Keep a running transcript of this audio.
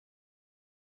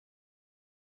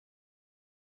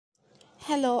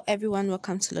Hello, everyone.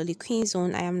 Welcome to Lolly Queen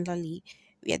Zone. I am Lolly.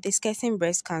 We are discussing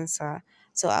breast cancer.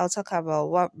 So, I'll talk about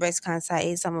what breast cancer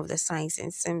is, some of the signs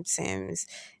and symptoms,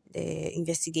 the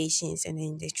investigations, and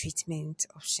then the treatment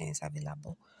options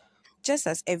available. Just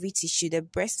as every tissue, the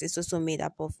breast is also made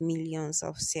up of millions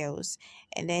of cells.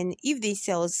 And then, if these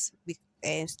cells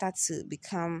start to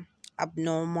become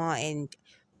abnormal and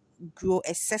grow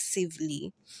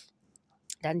excessively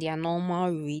than their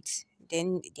normal rate,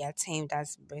 then they are termed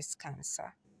as breast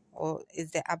cancer. Or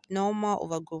is the abnormal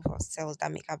overgrowth of cells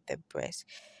that make up the breast.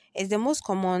 It's the most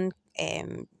common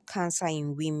cancer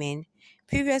in women.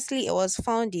 Previously, it was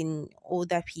found in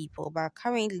older people, but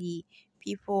currently,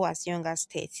 people as young as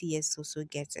 30 years also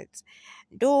get it.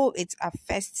 Though it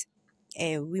affects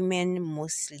women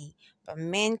mostly, but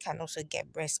men can also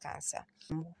get breast cancer.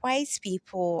 White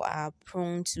people are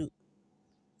prone to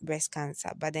breast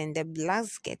cancer, but then the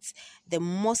blacks get the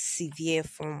most severe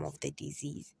form of the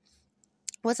disease.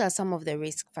 What are some of the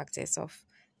risk factors of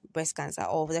breast cancer,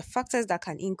 or the factors that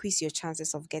can increase your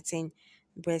chances of getting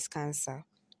breast cancer?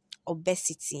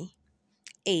 Obesity,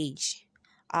 age,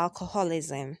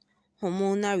 alcoholism,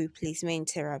 hormonal replacement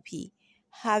therapy,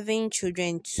 having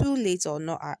children too late or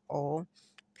not at all,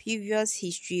 previous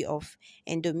history of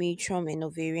endometrium and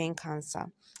ovarian cancer,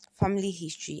 family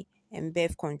history, and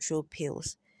birth control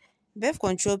pills. Birth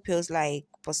control pills like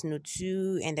Posno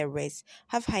 2 and the rest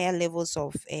have higher levels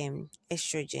of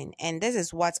estrogen, and this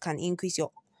is what can increase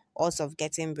your odds of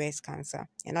getting breast cancer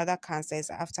and other cancers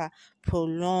after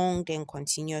prolonged and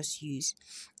continuous use.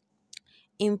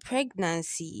 In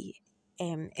pregnancy,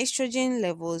 estrogen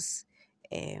levels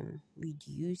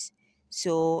reduce,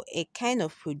 so it kind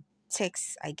of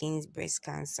protects against breast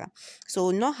cancer.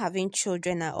 So, not having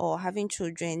children at all, having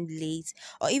children late,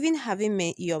 or even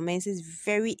having your menses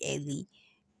very early,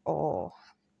 or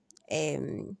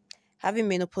um having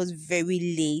menopause very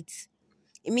late,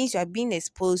 it means you are being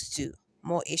exposed to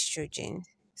more estrogen.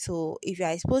 So if you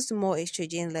are exposed to more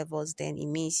estrogen levels, then it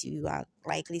means you are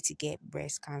likely to get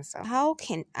breast cancer. How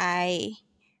can I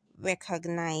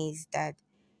recognize that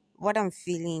what I'm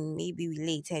feeling may be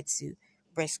related to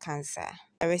breast cancer?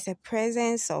 There is a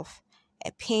presence of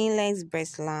a painless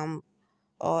breast lump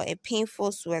or a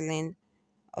painful swelling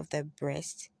of the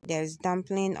breast. There's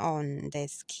dumpling on the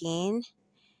skin.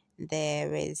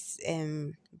 There is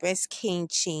breast skin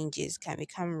changes, can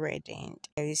become reddened.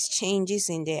 There is changes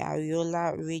in the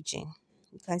areolar region.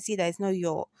 You can see that it's not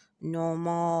your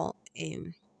normal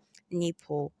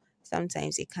nipple.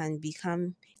 Sometimes it can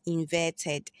become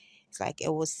inverted. It's like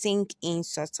it will sink in,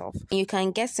 sort of. You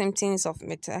can get symptoms of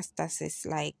metastasis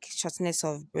like shortness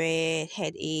of breath,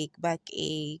 headache,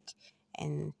 backache,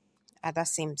 and other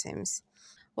symptoms.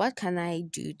 What can I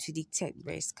do to detect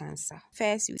breast cancer?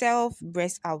 First, self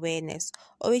breast awareness.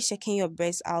 Always checking your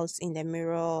breast out in the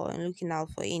mirror and looking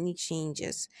out for any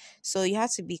changes. So you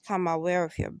have to become aware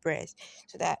of your breast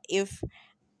so that if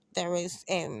there is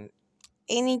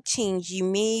any change, you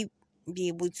may be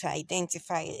able to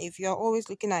identify it. If you're always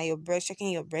looking at your breast,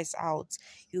 checking your breast out,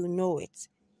 you know it.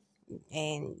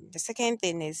 And the second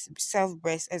thing is self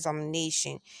breast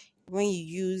examination. When you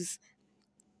use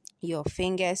your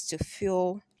fingers to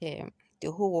feel the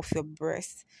whole of your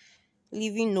breast,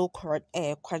 leaving no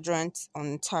quadrant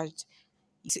untouched.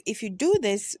 So if you do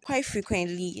this quite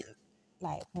frequently,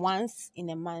 like once in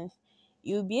a month,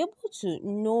 you'll be able to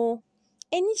know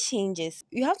any changes.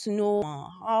 You have to know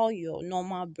how your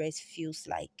normal breast feels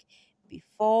like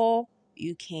before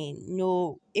you can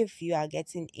know if you are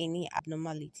getting any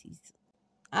abnormalities.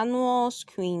 Annual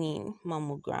screening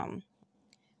mammogram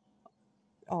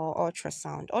or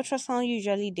ultrasound. Ultrasound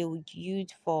usually they would use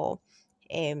for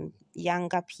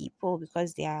younger people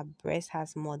because their breast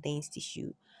has more dense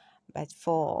tissue. But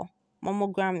for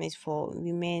mammogram is for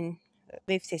women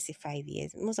with 65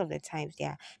 years. Most of the times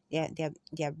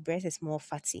their breast is more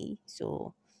fatty.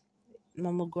 So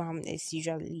mammogram is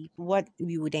usually what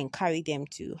we would encourage them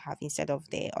to have instead of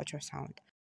the ultrasound.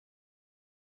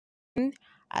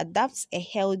 Adapt a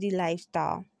healthy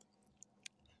lifestyle.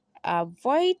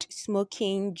 Avoid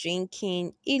smoking,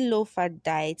 drinking, eat low fat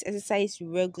diets, exercise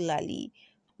regularly.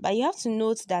 But you have to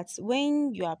note that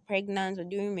when you are pregnant or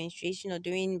during menstruation or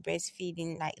during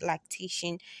breastfeeding, like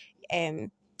lactation,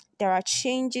 um, there are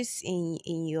changes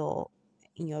in your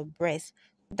breast.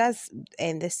 That's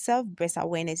the self breast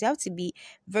awareness. You have to be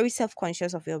very self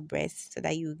conscious of your breast so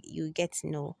that you get to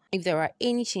know if there are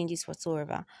any changes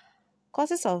whatsoever.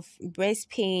 Causes of breast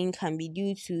pain can be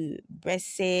due to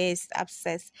breast cyst,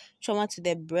 abscess, trauma to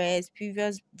the breast,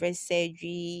 previous breast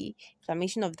surgery,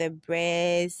 inflammation of the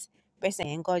breast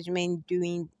engorgement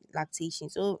during lactation.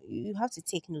 So you have to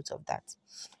take note of that.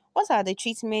 What are the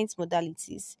treatment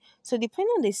modalities? So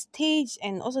depending on the stage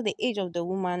and also the age of the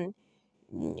woman,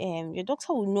 your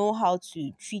doctor will know how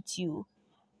to treat you.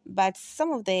 But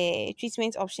some of the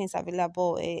treatment options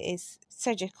available is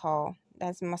surgical,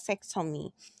 that's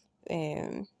mastectomy,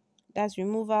 um, that's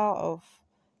removal of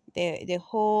the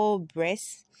whole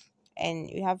breast, and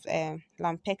you have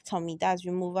lumpectomy, that's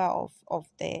removal of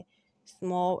the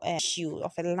small tissue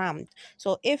of a lump.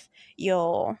 So if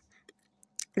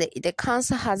the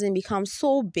cancer hasn't become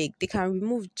so big, they can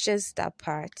remove just that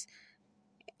part,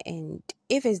 and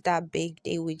if it's that big,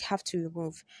 they would have to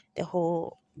remove the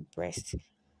whole breast.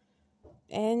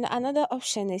 And another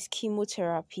option is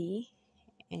chemotherapy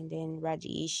and then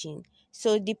radiation.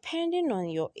 So depending on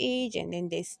your age and then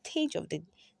the stage of the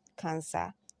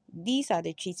cancer, these are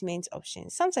the treatment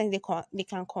options. Sometimes they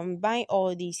can combine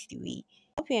all these three.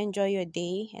 Hope you enjoy your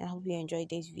day, and I hope you enjoy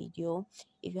this video.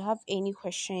 If you have any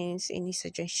questions, any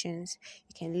suggestions,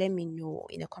 you can let me know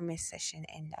in the comment section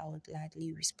and I will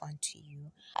gladly respond to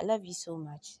you. I love you so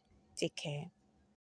much. Take care.